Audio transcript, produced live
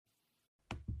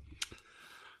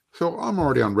So I'm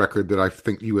already on record that I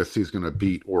think USC is going to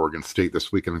beat Oregon State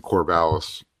this weekend in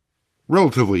Corvallis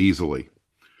relatively easily.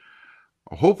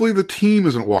 Hopefully, the team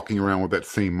isn't walking around with that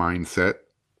same mindset,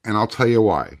 and I'll tell you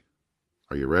why.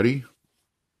 Are you ready?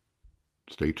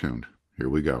 Stay tuned. Here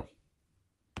we go.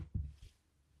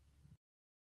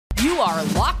 You are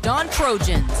Locked On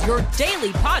Trojans, your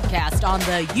daily podcast on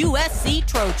the USC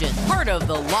Trojans, part of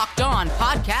the Locked On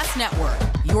Podcast Network,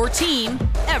 your team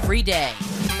every day.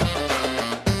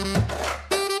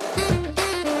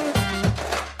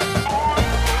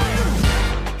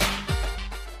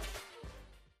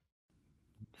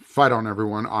 Fight on,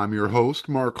 everyone. I'm your host,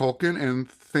 Mark Hulkin, and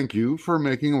thank you for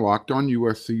making Locked On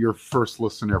USC your first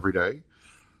listen every day.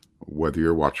 Whether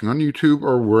you're watching on YouTube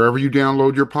or wherever you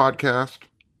download your podcast,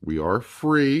 we are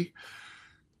free.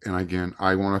 And again,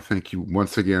 I want to thank you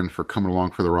once again for coming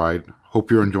along for the ride. Hope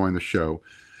you're enjoying the show.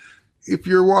 If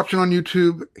you're watching on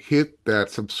YouTube, hit that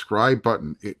subscribe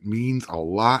button. It means a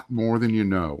lot more than you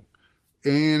know.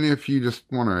 And if you just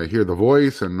want to hear the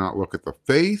voice and not look at the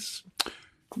face,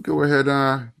 go ahead.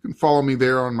 You can follow me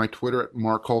there on my Twitter at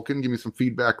Mark Hulkin. Give me some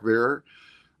feedback there.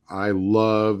 I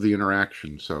love the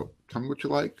interaction. So tell me what you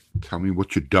like. Tell me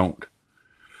what you don't.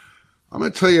 I'm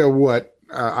going to tell you what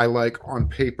I like on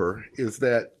paper is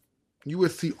that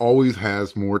USC always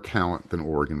has more talent than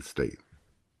Oregon State.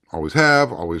 Always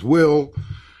have, always will.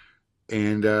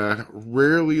 And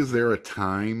rarely is there a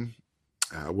time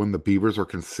when the Beavers are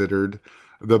considered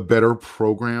the better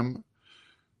program.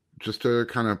 Just to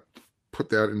kind of put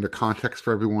that into context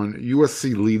for everyone,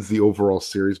 USC leads the overall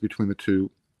series between the two,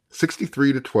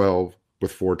 63-12,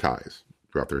 with 4 ties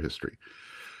throughout their history.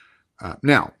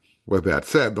 Now, with that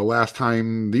said, the last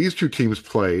time these two teams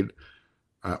played,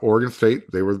 Oregon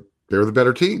State, they were the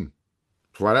better team,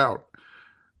 flat out,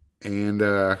 and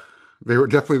they were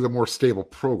definitely the more stable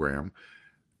program.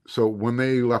 So when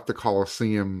they left the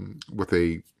Coliseum with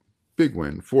a big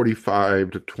win,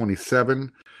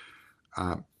 45-27.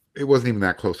 It wasn't even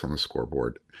that close on the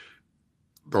scoreboard.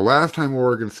 The last time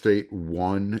Oregon State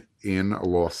won in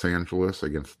Los Angeles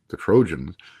against the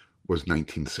Trojans was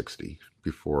 1960,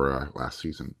 before last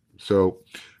season. So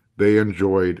they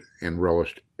enjoyed and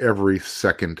relished every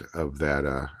second of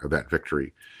that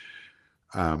victory.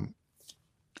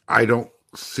 I don't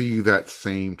see that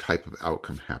same type of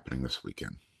outcome happening this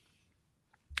weekend.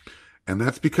 And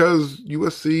that's because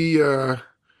USC...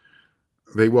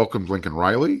 they welcomed Lincoln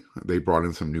Riley. They brought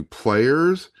in some new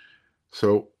players.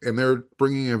 And they're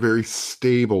bringing a very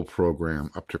stable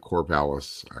program up to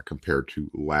Corvallis compared to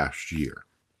last year.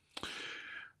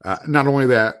 Not only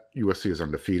that, USC is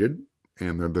undefeated,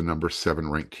 and they're the number 7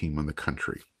 ranked team in the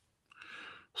country.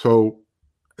 So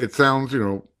it sounds,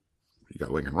 you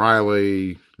got Lincoln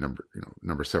Riley,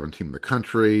 number 7 team in the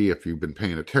country. If you've been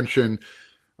paying attention,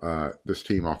 this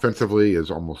team offensively is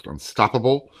almost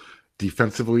unstoppable.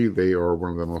 Defensively, they are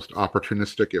one of the most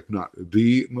opportunistic, if not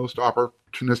the most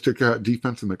opportunistic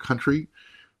defense in the country.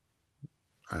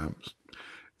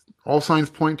 All signs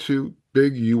point to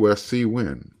big USC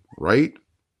win, right?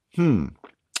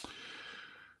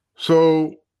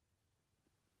 So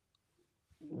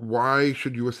why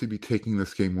should USC be taking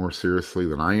this game more seriously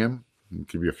than I am? I'll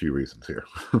give you a few reasons here.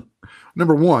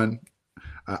 Number one,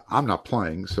 I'm not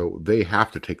playing, so they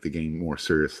have to take the game more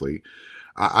seriously.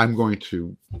 I'm going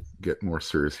to get more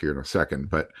serious here in a second,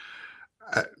 but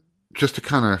just to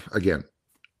kind of, again,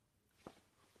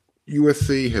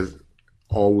 USC has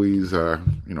always, I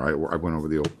went over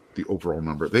the overall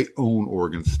number. They own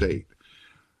Oregon State.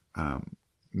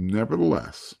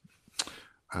 Nevertheless,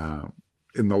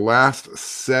 in the last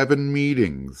 7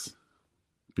 meetings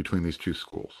between these two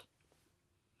schools,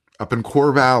 up in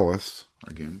Corvallis,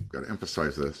 again, got to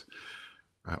emphasize this,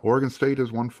 Oregon State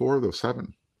has won 4 of those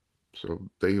 7. So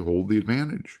they hold the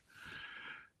advantage.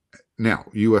 Now,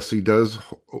 USC does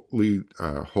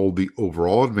hold the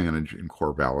overall advantage in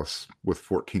Corvallis with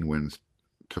 14 wins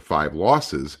to 5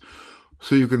 losses.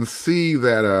 So you can see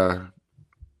that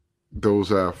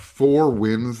those 4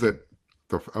 wins of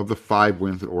the 5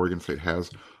 wins that Oregon State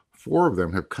has, 4 of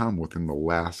them have come within the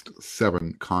last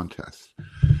 7 contests.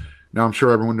 Now, I'm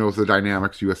sure everyone knows the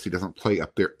dynamics. USC doesn't play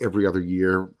up there every other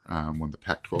year. When the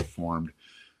Pac-12 formed,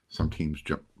 some teams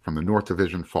jump from the North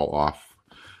Division fall off.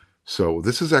 So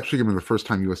this is actually going to be the first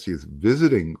time USC is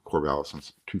visiting Corvallis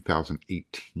since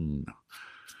 2018.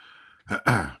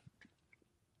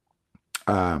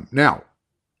 Now,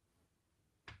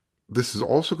 this is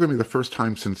also going to be the first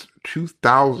time since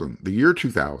 2000, the year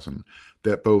 2000,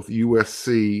 that both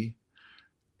USC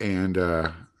and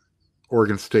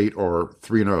Oregon State are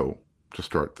 3-0 to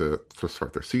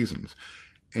start their seasons.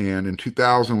 And in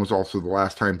 2000 was also the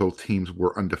last time both teams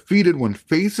were undefeated when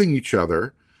facing each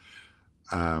other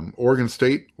Oregon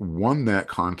State won that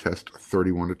contest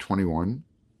 31-21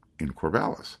 in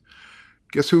Corvallis.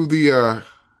 Guess who the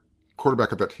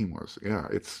quarterback of that team was? Yeah,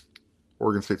 it's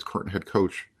Oregon State's current head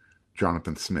coach,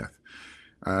 Jonathan Smith.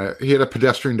 He had a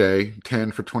pedestrian day,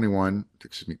 10 for 29,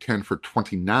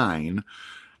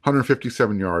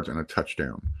 157 yards and a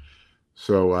touchdown.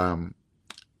 So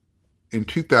in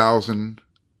 2000,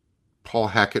 Paul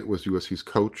Hackett was USC's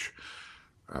coach.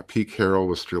 Pete Carroll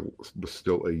was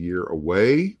still a year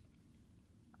away.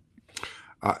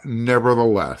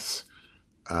 Nevertheless,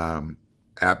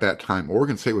 at that time,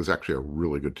 Oregon State was actually a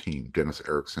really good team. Dennis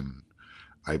Erickson,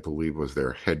 I believe, was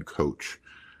their head coach,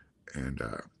 and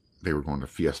they were going to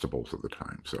Fiesta Bowls at the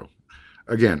time. So,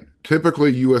 again,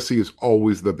 typically USC is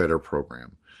always the better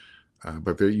program,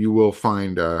 but there you will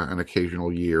find an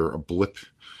occasional year, a blip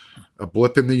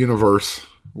in the universe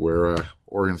where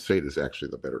Oregon State is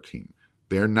actually the better team.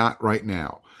 They're not right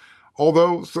now.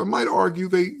 Although some might argue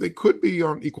they could be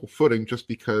on equal footing just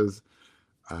because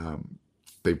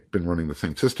they've been running the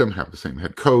same system, have the same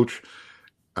head coach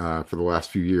for the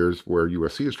last few years, where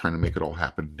USC is trying to make it all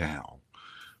happen now.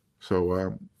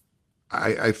 So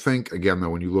I think, again, though,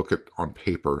 when you look at on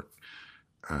paper,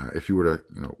 if you were to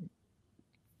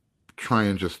try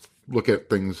and just look at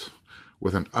things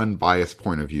with an unbiased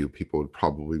point of view, people would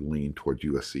probably lean towards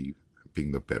USC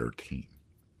being the better team.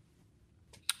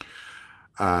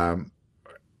 And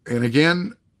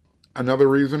again, another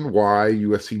reason why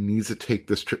USC needs to take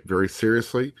this trip very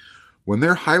seriously, when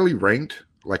they're highly ranked,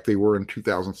 like they were in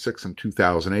 2006 and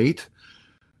 2008,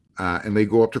 and they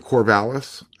go up to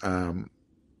Corvallis,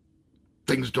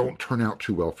 things don't turn out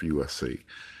too well for USC.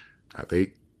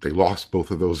 They lost both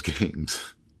of those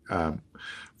games.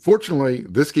 Fortunately,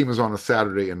 this game is on a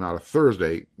Saturday and not a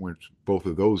Thursday, which both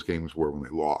of those games were when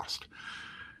they lost.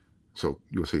 So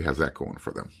USC has that going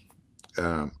for them.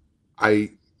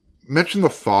 I mentioned the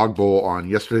Fog Bowl on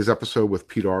yesterday's episode with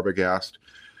Pete Arbogast.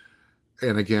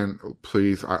 And again,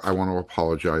 please, I want to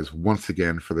apologize once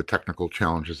again for the technical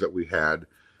challenges that we had.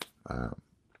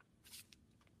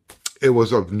 It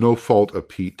was of no fault of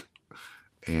Pete.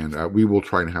 And we will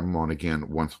try and have him on again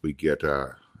once we get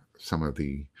some of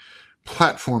the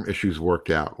platform issues worked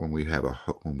out when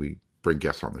we bring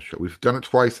guests on the show. We've done it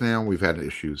twice now. We've had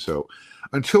issues. So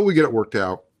until we get it worked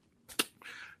out,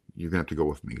 you're going to have to go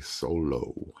with me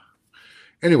solo.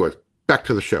 Anyways, back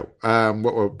to the show.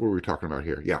 What were we talking about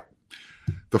here? Yeah,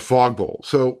 the Fog Bowl.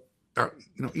 So,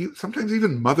 sometimes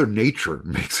even Mother Nature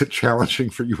makes it challenging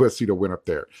for USC to win up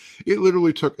there. It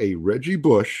literally took a Reggie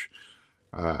Bush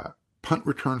punt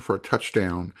return for a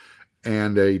touchdown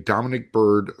and a Dominic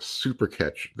Byrd super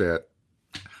catch that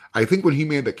I think when he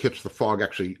made that catch, the fog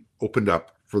actually opened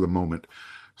up for the moment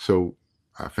so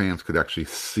fans could actually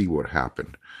see what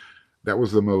happened. That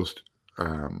was the most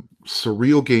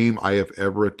surreal game I have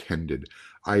ever attended.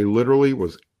 I literally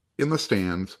was in the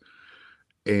stands,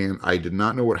 and I did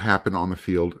not know what happened on the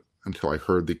field until I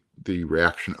heard the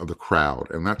reaction of the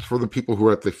crowd. And that's for the people who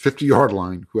were at the 50-yard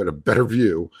line who had a better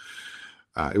view.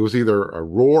 It was either a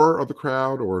roar of the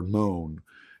crowd or a moan,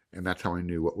 and that's how I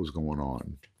knew what was going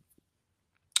on.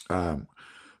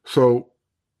 So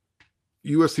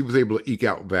USC was able to eke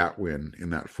out that win in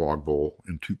that Fog Bowl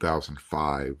in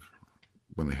 2005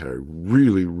 when they had a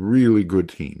really, really good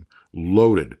team,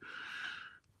 loaded.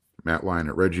 Matt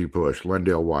Leinart, Reggie Bush,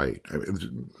 Lendale White,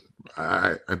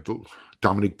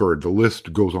 Dominic Byrd. The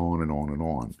list goes on and on and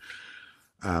on.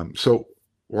 So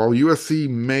while USC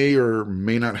may or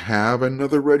may not have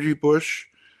another Reggie Bush,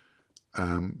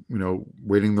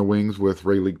 waiting the wings with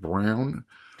Rayleigh Brown,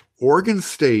 Oregon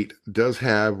State does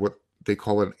have what they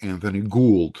call an Anthony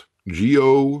Gould,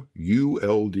 Gould.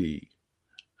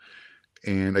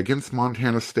 And against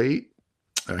Montana State,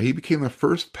 he became the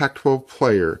first Pac-12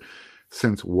 player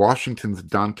since Washington's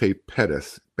Dante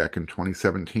Pettis back in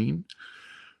 2017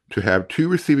 to have 2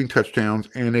 receiving touchdowns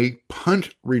and a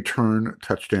punt return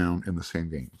touchdown in the same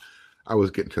game. I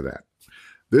was getting to that.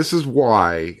 This is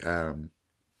why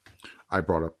I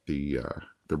brought up the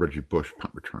Reggie Bush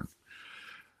punt return.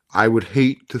 I would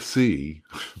hate to see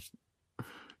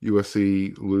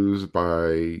USC lose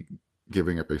by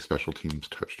giving up a special teams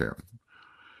touchdown.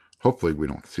 Hopefully we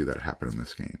don't see that happen in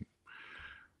this game.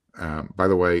 By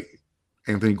the way,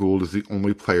 Anthony Gould is the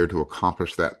only player to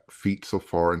accomplish that feat so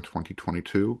far in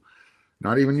 2022.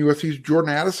 Not even USC's Jordan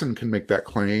Addison can make that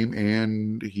claim,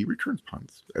 and he returns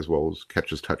punts as well as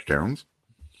catches touchdowns.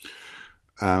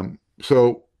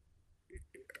 So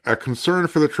a concern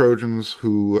for the Trojans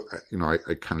who, I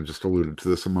kind of just alluded to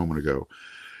this a moment ago.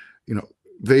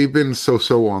 They've been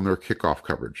so-so on their kickoff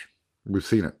coverage. We've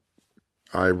seen it.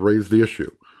 I've raised the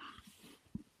issue.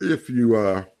 If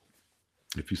you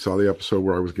If you saw the episode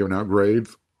where I was giving out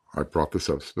grades, I brought this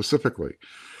up specifically.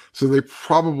 So they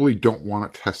probably don't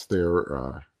want to test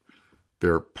their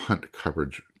punt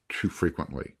coverage too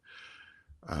frequently.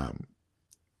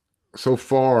 So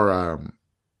far,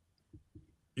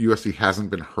 USC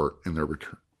hasn't been hurt in their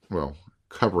return. Well,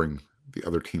 covering the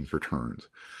other team's returns.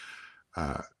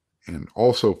 And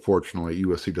also, fortunately,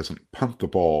 USC doesn't punt the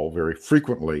ball very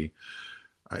frequently.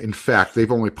 In fact,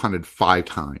 they've only punted 5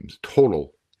 times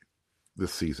total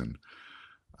this season.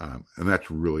 And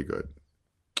that's really good.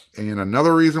 And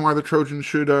another reason why the Trojans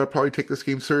should probably take this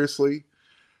game seriously,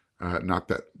 not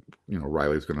that,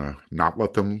 Riley's going to not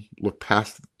let them look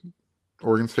past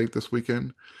Oregon State this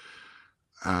weekend.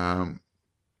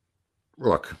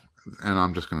 Look, and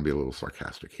I'm just going to be a little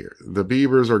sarcastic here. The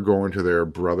Beavers are going to their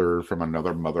brother from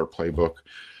another mother playbook.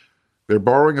 They're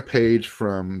borrowing a page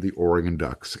from the Oregon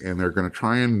Ducks, and they're going to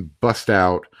try and bust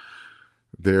out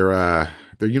their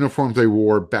uniforms they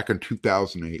wore back in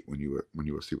 2008 when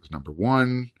USC was number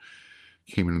 1.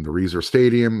 Came in the Reser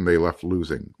Stadium, they left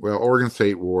losing. Well, Oregon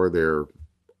State wore their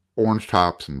orange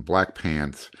tops and black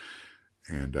pants,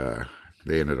 and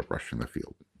they ended up rushing the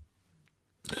field.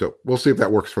 So we'll see if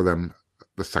that works for them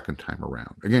the second time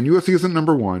around. Again, USC isn't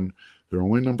number 1. They're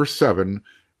only number 7.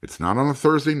 It's not on a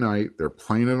Thursday night. They're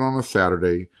playing it on a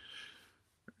Saturday.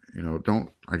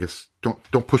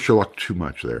 Don't push your luck too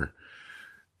much there.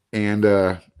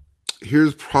 And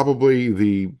here's probably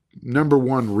the number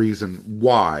 1 reason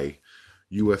why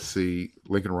USC,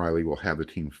 Lincoln Riley, will have the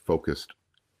team focused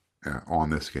on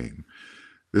this game.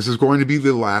 This is going to be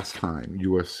the last time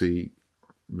USC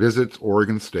visits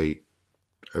Oregon State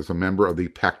as a member of the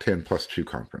Pac-10 plus 2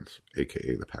 conference,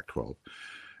 aka the Pac-12.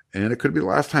 And it could be the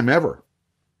last time ever.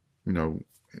 Maybe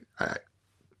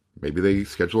they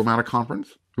schedule them out of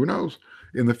conference. Who knows?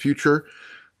 In the future.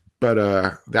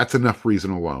 But that's enough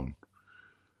reason alone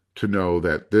to know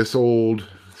that this old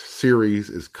series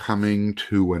is coming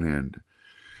to an end.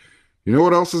 You know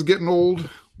what else is getting old?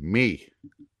 Me.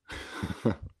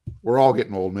 We're all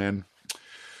getting old, man.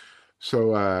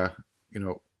 So,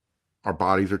 our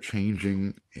bodies are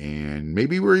changing, and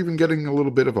maybe we're even getting a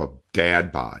little bit of a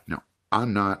dad bod. No,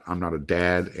 I'm not a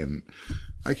dad, and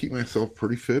I keep myself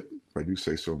pretty fit, if I do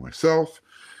say so myself.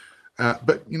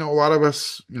 But a lot of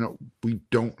us, we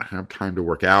don't have time to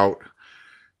work out,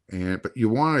 but you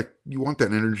want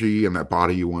that energy and that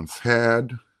body you once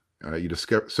had.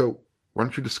 So why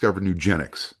don't you discover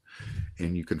Nugenics,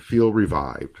 and you can feel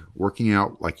revived, working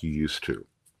out like you used to.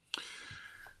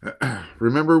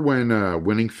 Remember when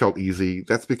winning felt easy?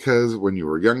 That's because when you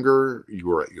were younger, you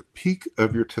were at your peak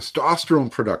of your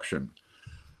testosterone production.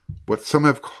 What some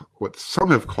have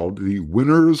called the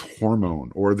winner's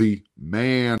hormone or the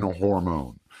man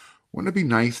hormone. Wouldn't it be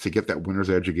nice to get that winner's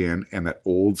edge again and that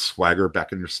old swagger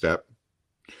back in your step?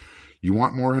 You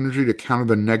want more energy to counter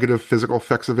the negative physical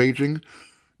effects of aging?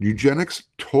 Nugenics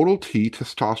Total T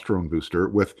Testosterone Booster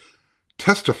with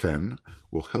Testofen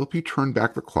will help you turn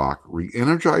back the clock,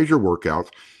 re-energize your workouts,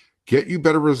 get you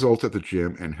better results at the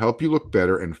gym, and help you look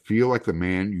better and feel like the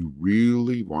man you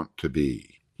really want to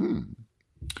be.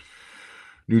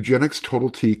 Nugenics Total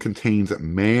T contains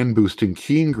man-boosting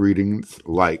key ingredients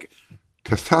like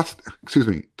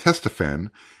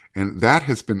Testofen, and that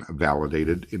has been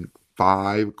validated in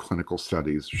 5 clinical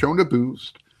studies shown to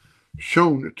boost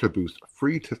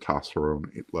free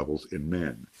testosterone levels in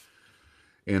men.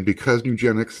 And because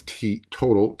Nugenics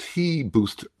Total T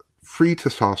boosts free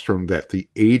testosterone that the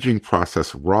aging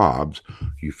process robs,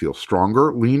 you feel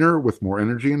stronger, leaner, with more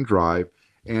energy and drive,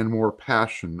 and more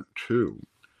passion too.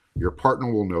 Your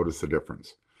partner will notice the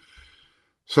difference.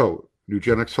 So,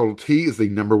 Nugenics Total T is the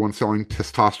number 1 selling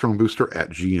testosterone booster at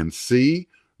GNC.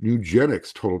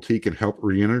 Nugenics Total T can help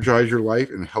re-energize your life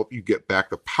and help you get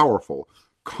back the powerful,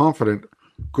 confident,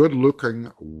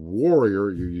 good-looking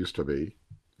warrior you used to be.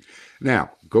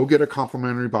 Now, go get a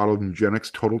complimentary bottle of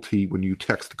Nugenics Total T when you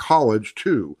text college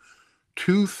to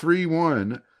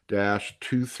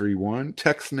 231-231.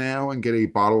 Text now and get a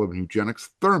bottle of Nugenics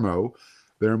Thermo,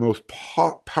 their most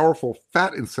powerful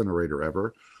fat incinerator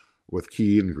ever, with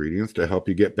key ingredients to help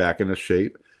you get back into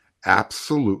shape.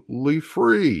 Absolutely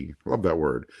free. Love that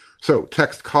word. So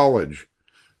text college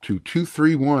to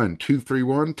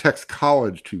 231-231. Text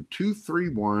college to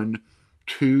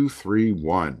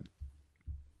 231-231.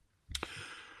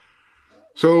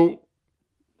 So,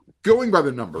 going by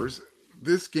the numbers,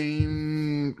 this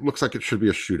game looks like it should be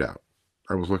a shootout.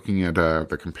 I was looking at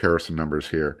the comparison numbers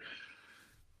here.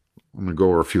 I'm going to go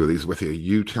over a few of these with you.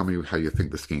 You tell me how you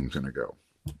think this game's going to go.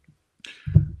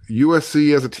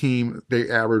 USC as a team,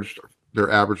 they're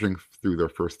averaging through their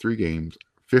first 3 games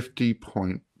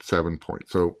 50.7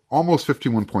 points. So almost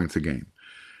 51 points a game.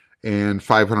 and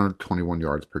 521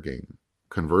 yards per game.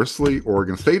 Conversely,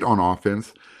 Oregon State on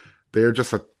offense, they're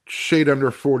just a shade under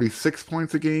 46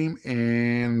 points a game,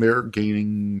 and they're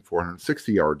gaining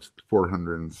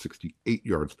 468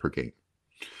 yards per game.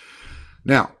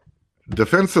 Now,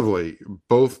 defensively,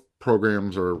 both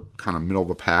programs are kind of middle of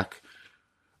the pack.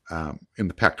 In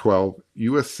the Pac-12,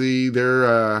 USC,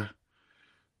 they're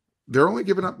only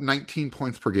giving up 19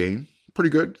 points per game. Pretty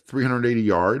good, 380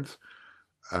 yards.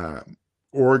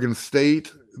 Oregon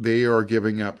State, they are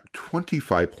giving up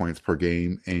 25 points per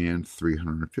game and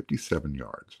 357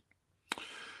 yards.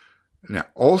 Now,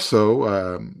 also,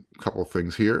 a couple of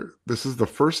things here. This is the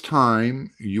first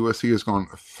time USC has gone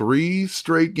 3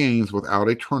 straight games without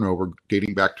a turnover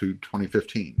dating back to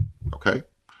 2015. Okay?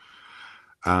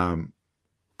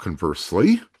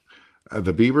 Conversely,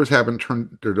 the Beavers haven't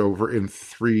turned it over in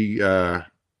the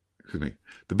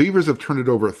Beavers have turned it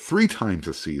over 3 times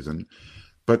this season,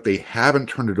 but they haven't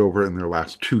turned it over in their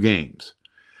last 2 games.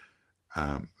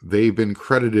 They've been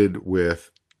credited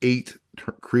with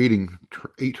creating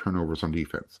 8 turnovers on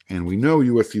defense. And we know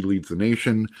USC leads the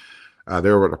nation.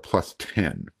 They're at a plus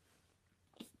 10.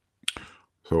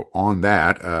 So on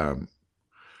that,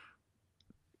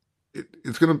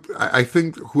 I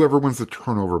think whoever wins the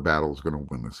turnover battle is going to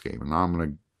win this game. And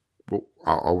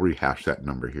I'll rehash that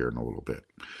number here in a little bit.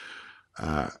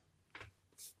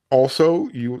 Also,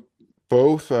 the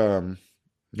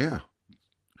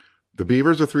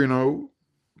Beavers are 3-0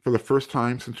 for the first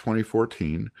time since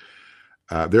 2014.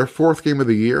 Their 4th game of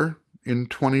the year in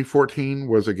 2014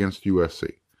 was against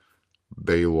USC.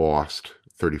 They lost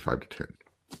 35-10.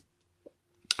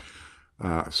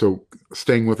 So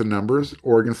staying with the numbers,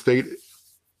 Oregon State,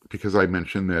 because I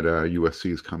mentioned that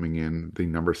USC is coming in the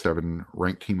number 7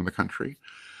 ranked team in the country.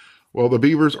 Well, the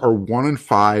Beavers are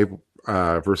 1-5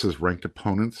 versus ranked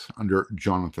opponents under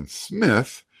Jonathan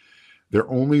Smith. Their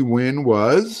only win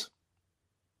was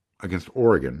against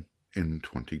Oregon in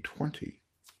 2020.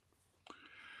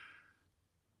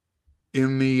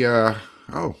 In the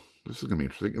this is going to be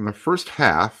interesting. In the first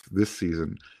half this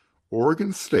season,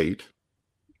 Oregon State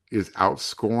is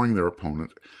outscoring their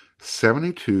opponent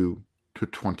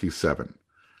 72-27.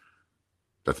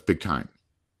 That's big time.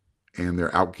 And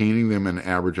they're outgaining them an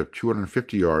average of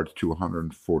 250 yards to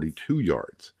 142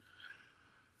 yards.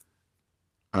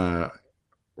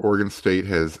 Oregon State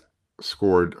has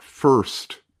scored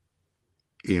first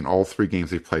in all 3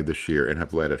 games they've played this year and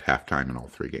have led at halftime in all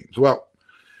 3 games. Well,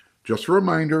 just a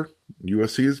reminder,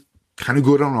 USC is kind of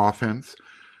good on offense.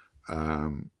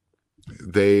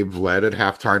 They've led at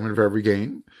halftime of every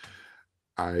game.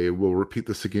 I will repeat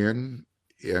this again.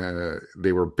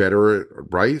 They were better at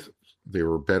Rice. They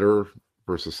were better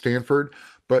versus Stanford.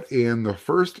 But in the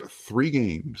first 3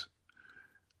 games,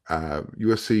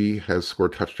 USC has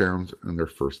scored touchdowns in their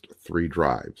first 3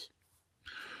 drives.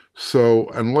 So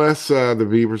unless the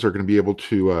Beavers are going to be able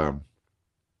to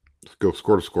go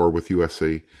score to score with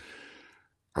USC,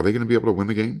 are they going to be able to win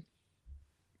the game?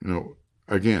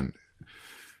 Again,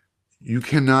 you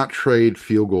cannot trade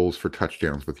field goals for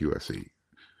touchdowns with USC.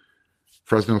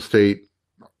 Fresno State,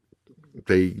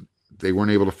 they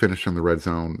weren't able to finish in the red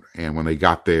zone, and when they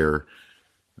got there,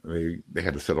 they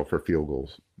had to settle for field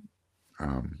goals.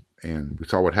 And we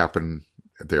saw what happened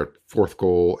at their 4th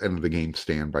goal, end of the game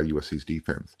stand by USC's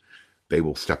defense. They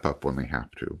will step up when they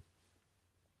have to.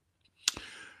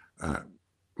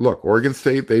 Look, Oregon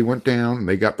State, they went down and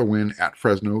they got the win at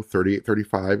Fresno,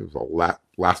 38-35. It was the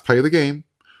last play of the game.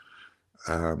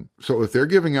 So if they're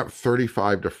giving up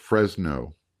 35 to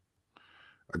Fresno,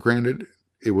 granted,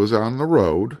 it was on the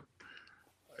road.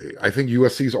 I think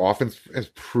USC's offense has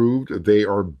proved they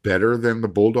are better than the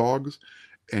Bulldogs.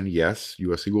 And yes,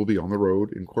 USC will be on the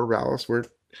road in Corvallis, where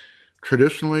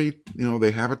traditionally,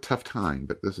 they have a tough time.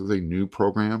 But this is a new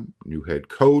program, new head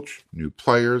coach, new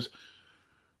players.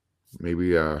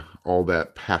 Maybe all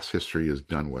that past history is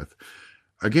done with.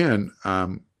 Again,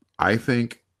 I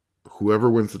think whoever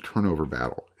wins the turnover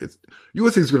battle,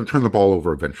 USC is going to turn the ball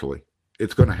over eventually.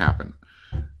 It's going to happen.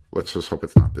 Let's just hope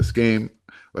it's not this game.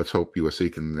 Let's hope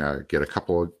USC can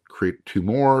create 2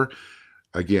 more.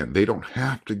 Again, they don't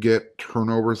have to get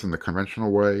turnovers in the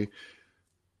conventional way.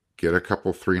 Get a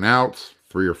couple 3-and-outs,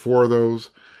 3 or 4 of those.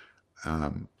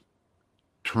 Turn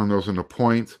those into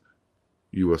points.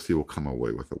 USC will come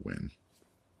away with a win.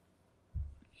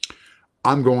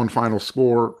 I'm going final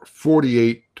score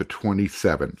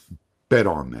 48-27. Bet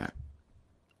on that.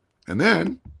 And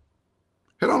then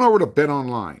head on over to Bet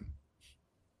Online.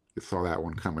 You saw that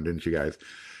one coming, didn't you guys?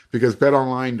 Because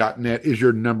betonline.net is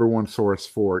your number 1 source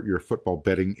for your football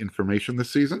betting information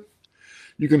this season.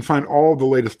 You can find all the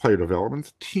latest player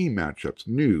developments, team matchups,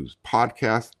 news,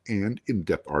 podcasts, and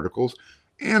in-depth articles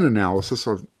and analysis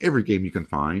of every game you can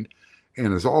find.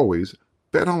 And as always,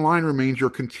 BetOnline remains your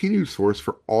continued source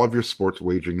for all of your sports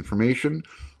wagering information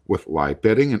with live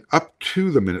betting and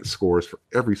up-to-the-minute scores for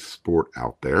every sport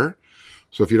out there.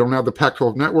 So if you don't have the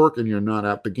Pac-12 network and you're not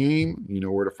at the game, you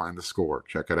know where to find the score.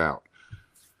 Check it out.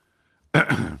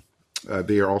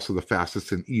 They are also the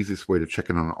fastest and easiest way to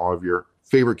check in on all of your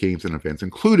favorite games and events,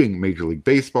 including Major League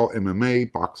Baseball,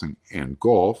 MMA, boxing, and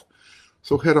golf.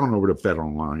 So head on over to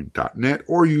betonline.net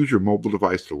or use your mobile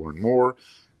device to learn more.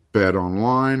 Bet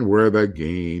Online, where the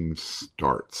game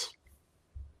starts.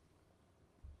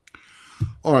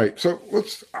 All right, so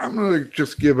I'm going to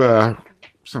just give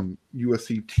some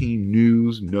USC team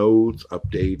news, notes,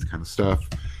 updates, kind of stuff,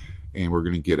 and we're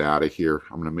going to get out of here.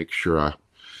 I'm going to make sure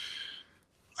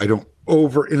I don't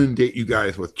over inundate you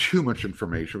guys with too much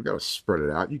information. We've got to spread it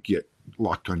out. You get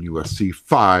Locked on USC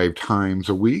 5 times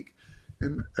a week.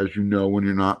 And as you know, when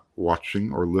you're not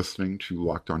watching or listening to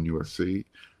Locked on USC,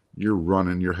 you're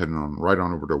heading right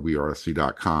on over to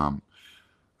wearesc.com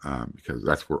because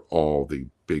that's where all the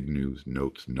big news,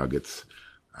 notes, nuggets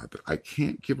that I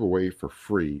can't give away for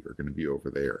free are going to be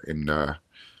over there. And I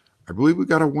believe we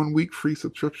got a 1-week free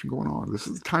subscription going on. This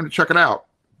is the time to check it out.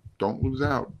 Don't lose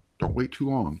out. Don't wait too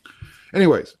long.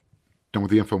 Anyways, done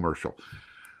with the infomercial.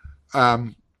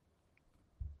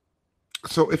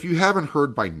 So if you haven't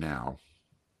heard by now,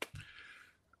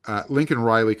 Lincoln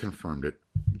Riley confirmed it.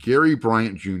 Gary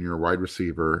Bryant Jr., wide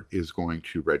receiver, is going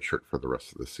to redshirt for the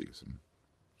rest of the season.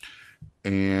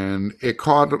 And it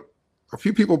caught a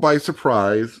few people by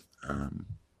surprise.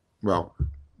 Caught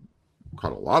a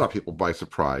lot of people by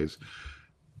surprise.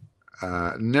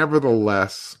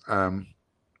 Nevertheless,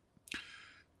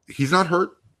 he's not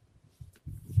hurt,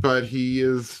 but he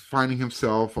is finding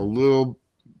himself a little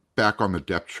back on the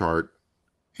depth chart.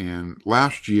 And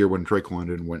last year when Drake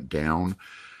London went down,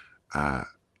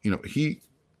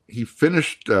 he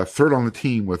finished third on the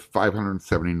team with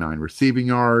 579 receiving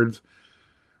yards,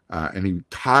 and he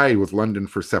tied with London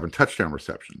for 7 touchdown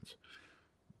receptions.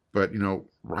 But,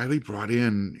 Riley brought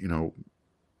in,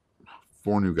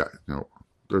 4 new guys.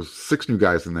 There's 6 new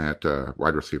guys in that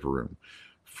wide receiver room,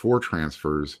 4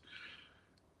 transfers,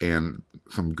 and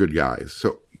some good guys.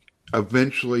 So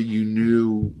eventually you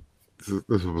knew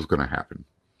this was going to happen.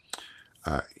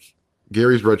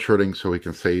 Gary's redshirting so he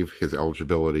can save his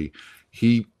eligibility.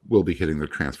 He will be hitting the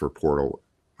transfer portal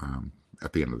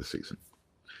at the end of the season.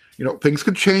 Things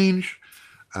could change,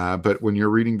 but when you're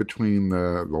reading between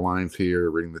the lines here,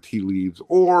 reading the tea leaves,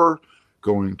 or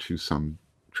going to some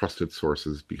trusted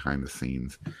sources behind the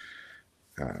scenes,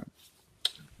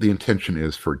 the intention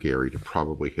is for Gary to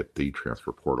probably hit the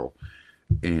transfer portal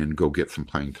and go get some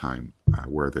playing time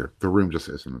where the room just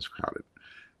isn't as crowded.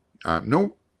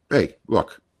 Hey,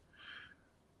 look,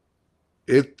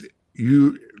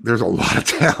 there's a lot of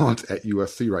talent at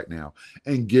USC right now,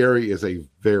 and Gary is a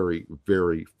very,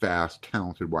 very fast,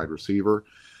 talented wide receiver.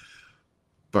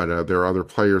 But there are other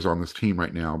players on this team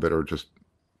right now that are just,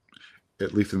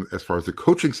 at least as far as the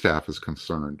coaching staff is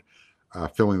concerned,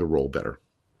 filling the role better.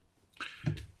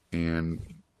 And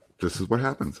this is what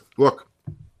happens. Look,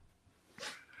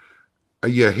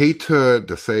 you hate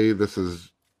to say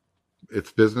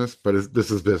it's business, but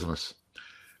this is business.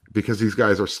 Because these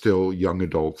guys are still young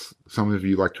adults. Some of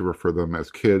you like to refer to them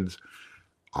as kids.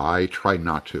 I try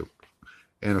not to.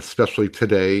 And especially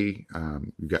today,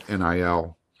 you got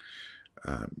NIL.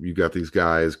 You got these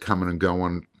guys coming and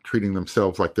going, treating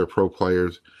themselves like they're pro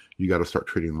players. You got to start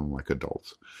treating them like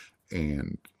adults.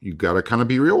 And you got to kind of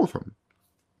be real with them.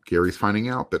 Gary's finding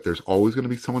out that there's always going to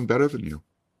be someone better than you.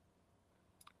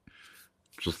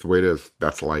 Just the way it is.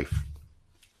 That's life.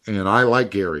 And I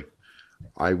like Gary.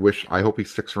 I hope he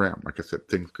sticks around. Like I said,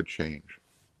 things could change.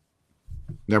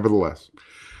 Nevertheless,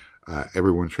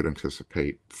 everyone should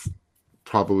anticipate.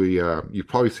 You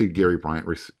probably see Gary Bryant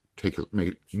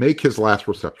make his last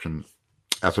reception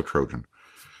as a Trojan.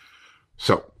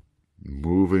 So,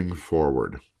 moving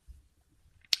forward,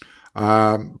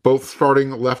 both starting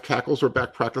left tackles are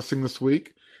back practicing this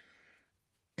week,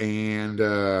 and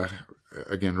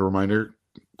again, a reminder: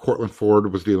 Cortland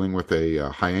Ford was dealing with a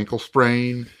high ankle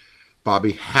sprain.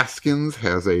 Bobby Haskins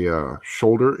has a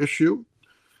shoulder issue.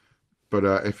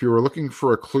 But if you were looking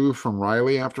for a clue from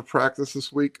Riley after practice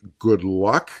this week, good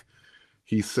luck.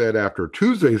 He said after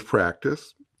Tuesday's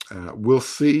practice, we'll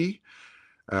see.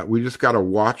 We just got to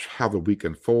watch how the week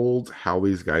unfolds, how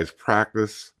these guys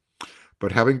practice.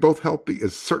 But having both healthy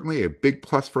is certainly a big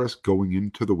plus for us going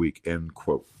into the week, end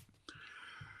quote.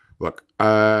 Look,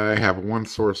 I have one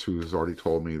source who's already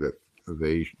told me that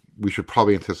we should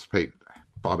probably anticipate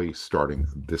Bobby starting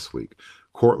this week.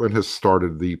 Cortland has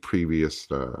started the previous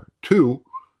two.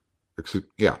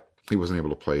 He wasn't able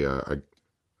to play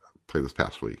this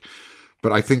past week.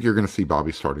 But I think you're going to see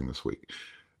Bobby starting this week.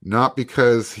 Not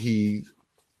because he's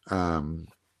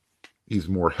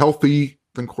more healthy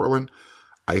than Cortland.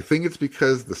 I think it's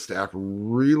because the staff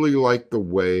really liked the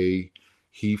way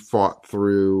he fought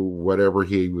through whatever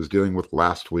he was dealing with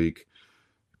last week.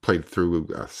 Played through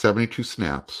 72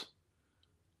 snaps.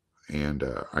 And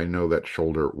I know that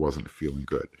shoulder wasn't feeling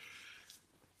good.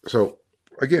 So,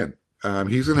 again,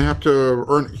 he's going to have to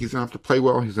earn it. He's going to have to play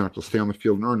well. He's going to have to stay on the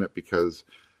field and earn it because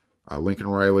Lincoln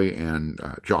Riley and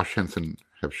Josh Henson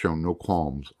have shown no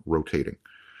qualms rotating.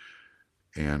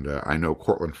 And I know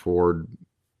Cortland Ford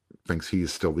thinks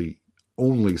he's still the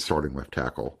only starting left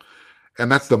tackle. And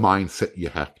that's the mindset you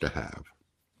have to have,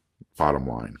 bottom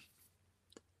line.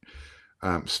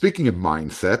 Speaking of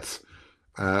mindsets,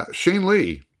 Shane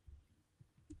Lee,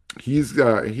 he's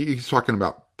talking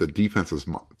about the defense's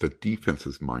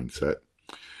mindset.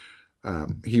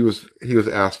 He was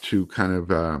asked to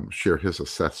kind of share his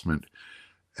assessment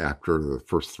after the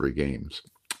first three games.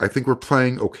 I think we're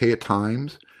playing okay at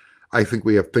times. I think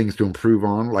we have things to improve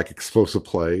on, like explosive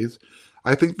plays.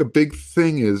 I think the big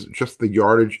thing is just the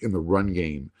yardage in the run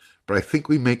game. But I think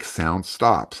we make sound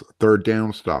stops, third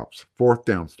down stops, fourth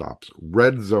down stops,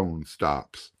 red zone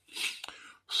stops.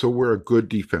 So we're a good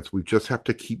defense. We just have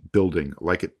to keep building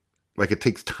like it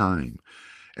takes time.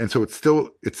 And so it's still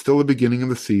the beginning of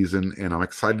the season, and I'm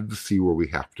excited to see where we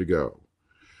have to go.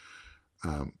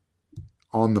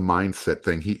 On the mindset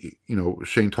thing,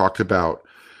 Shane talked about,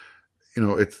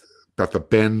 it's about the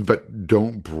bend but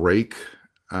don't break,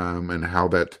 and how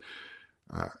that,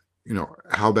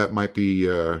 how that might be,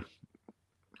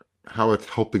 how it's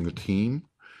helping the team,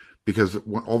 because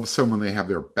all of a sudden when they have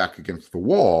their back against the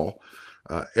wall,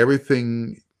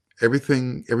 everything's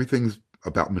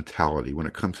about mentality when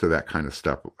it comes to that kind of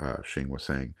stuff. Shane was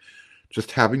saying,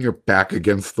 just having your back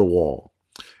against the wall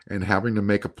and having to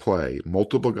make a play.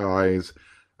 Multiple guys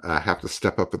have to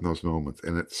step up in those moments,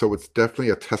 and it's definitely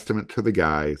a testament to the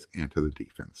guys and to the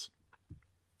defense.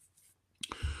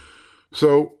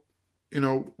 So,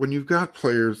 when you've got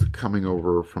players coming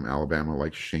over from Alabama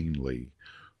like Shane Lee,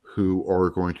 who are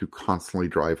going to constantly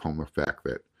drive home the fact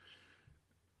that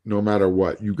no matter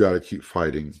what, you got to keep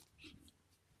fighting.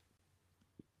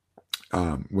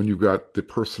 When you've got the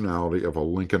personality of a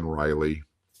Lincoln Riley,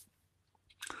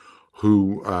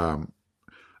 who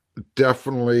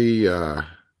definitely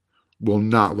will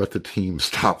not let the team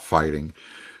stop fighting.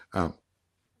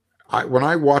 When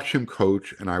I watch him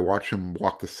coach and I watch him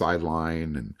walk the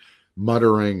sideline and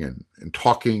muttering and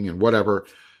talking and whatever,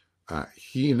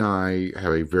 he and I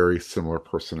have a very similar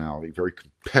personality, very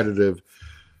competitive.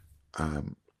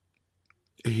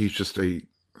 He's just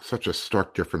such a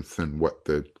stark difference than what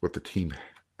the team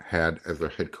had as their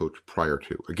head coach prior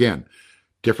to. Again,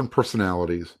 different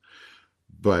personalities,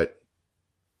 but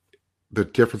the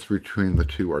difference between the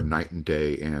two are night and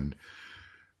day. And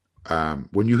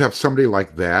when you have somebody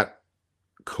like that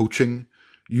coaching,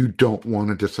 you don't want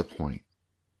to disappoint.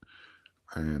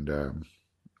 And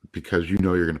because you're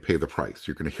going to pay the price.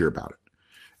 You're going to hear about it.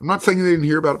 I'm not saying they didn't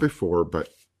hear about it before, but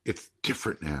it's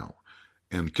different now.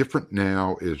 And different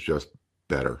now is just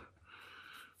better.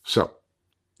 So,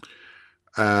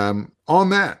 on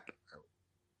that,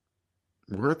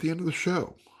 we're at the end of the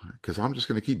show, because I'm just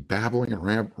going to keep babbling and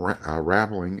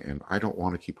rambling, and I don't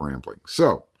want to keep rambling.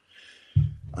 So,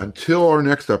 until our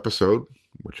next episode,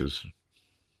 which is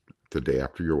the day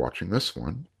after you're watching this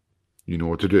one, you know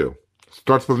what to do.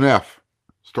 Starts with an F.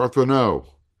 Starts with an O.